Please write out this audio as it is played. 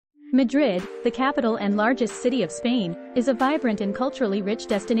Madrid, the capital and largest city of Spain, is a vibrant and culturally rich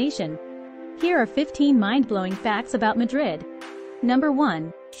destination. Here are 15 mind-blowing facts about Madrid. Number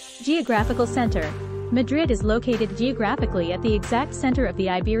 1. Geographical center. Madrid is located geographically at the exact center of the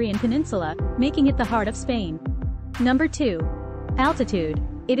Iberian Peninsula, making it the heart of Spain. Number 2. Altitude.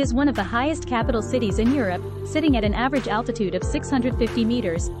 It is one of the highest capital cities in Europe, sitting at an average altitude of 650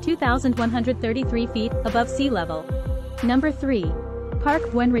 meters, 2,133 feet, above sea level. Number 3.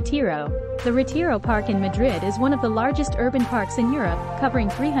 Parque Buen Retiro. The Retiro Park in Madrid is one of the largest urban parks in Europe, covering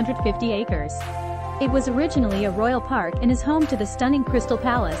 350 acres. It was originally a royal park and is home to the stunning Crystal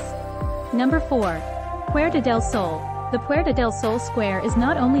Palace. Number 4. Puerta del Sol. The Puerta del Sol Square is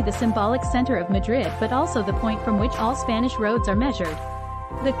not only the symbolic center of Madrid but also the point from which all Spanish roads are measured.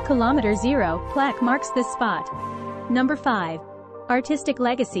 The Kilometer Zero plaque marks this spot. Number 5. Artistic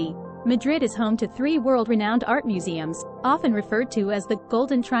legacy. Madrid is home to 3 world-renowned art museums, often referred to as the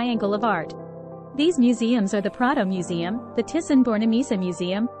Golden Triangle of Art. These museums are the Prado Museum, the Thyssen-Bornemisza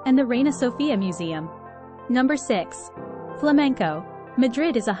Museum, and the Reina Sofia Museum. Number 6. Flamenco.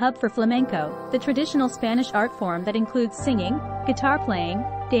 Madrid is a hub for flamenco, the traditional Spanish art form that includes singing, guitar playing,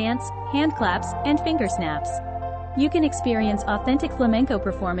 dance, hand claps, and finger snaps. You can experience authentic flamenco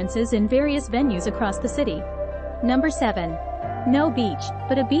performances in various venues across the city. Number 7. No beach,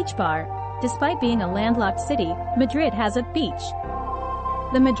 but a beach bar. Despite being a landlocked city, Madrid has a beach.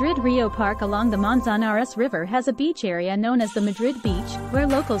 The Madrid Rio Park along the Manzanares River has a beach area known as the Madrid Beach, where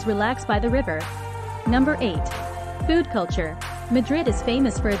locals relax by the river. Number 8. Food culture. Madrid is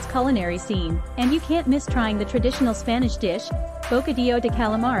famous for its culinary scene, and you can't miss trying the traditional Spanish dish, bocadillo de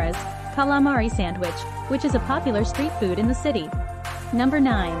calamares, calamari sandwich, which is a popular street food in the city. Number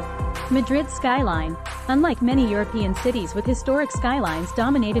 9. Madrid's skyline. Unlike many European cities with historic skylines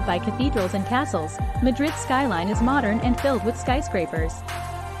dominated by cathedrals and castles, Madrid's skyline is modern and filled with skyscrapers.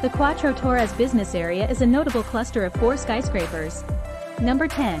 The Cuatro Torres business area is a notable cluster of 4 skyscrapers. Number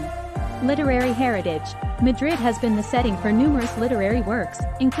 10. Literary heritage. Madrid has been the setting for numerous literary works,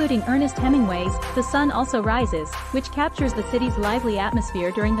 including Ernest Hemingway's The Sun Also Rises, which captures the city's lively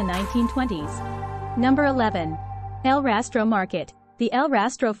atmosphere during the 1920s. Number 11. El Rastro Market. The El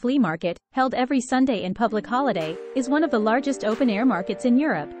Rastro Flea Market, held every Sunday and public holiday, is one of the largest open-air markets in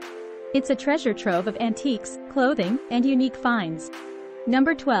Europe. It's a treasure trove of antiques, clothing, and unique finds.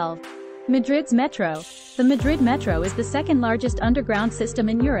 Number 12. Madrid's Metro. The Madrid Metro is the second largest underground system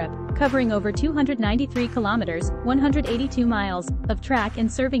in Europe, covering over 293 kilometers, 182 miles, of track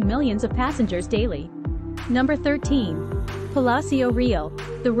and serving millions of passengers daily. Number 13. Palacio Real.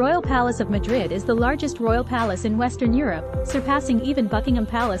 The Royal Palace of Madrid is the largest royal palace in Western Europe, surpassing even Buckingham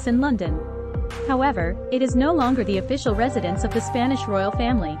Palace in London. However, it is no longer the official residence of the Spanish royal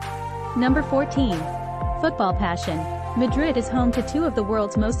family. Number 14. Football passion. Madrid is home to 2 of the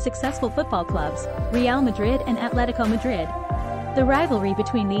world's most successful football clubs, Real Madrid and Atletico Madrid. The rivalry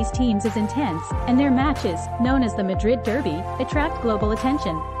between these teams is intense, and their matches, known as the Madrid Derby, attract global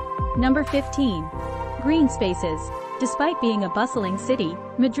attention. Number 15. Green spaces. Despite being a bustling city,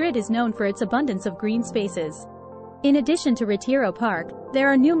 Madrid is known for its abundance of green spaces. In addition to Retiro Park, there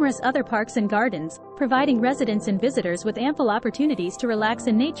are numerous other parks and gardens, providing residents and visitors with ample opportunities to relax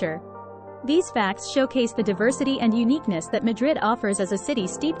in nature. These facts showcase the diversity and uniqueness that Madrid offers as a city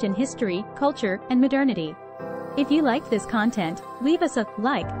steeped in history, culture, and modernity. If you liked this content, leave us a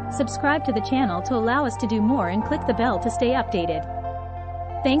like, subscribe to the channel to allow us to do more, and click the bell to stay updated.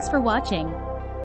 Thanks for watching.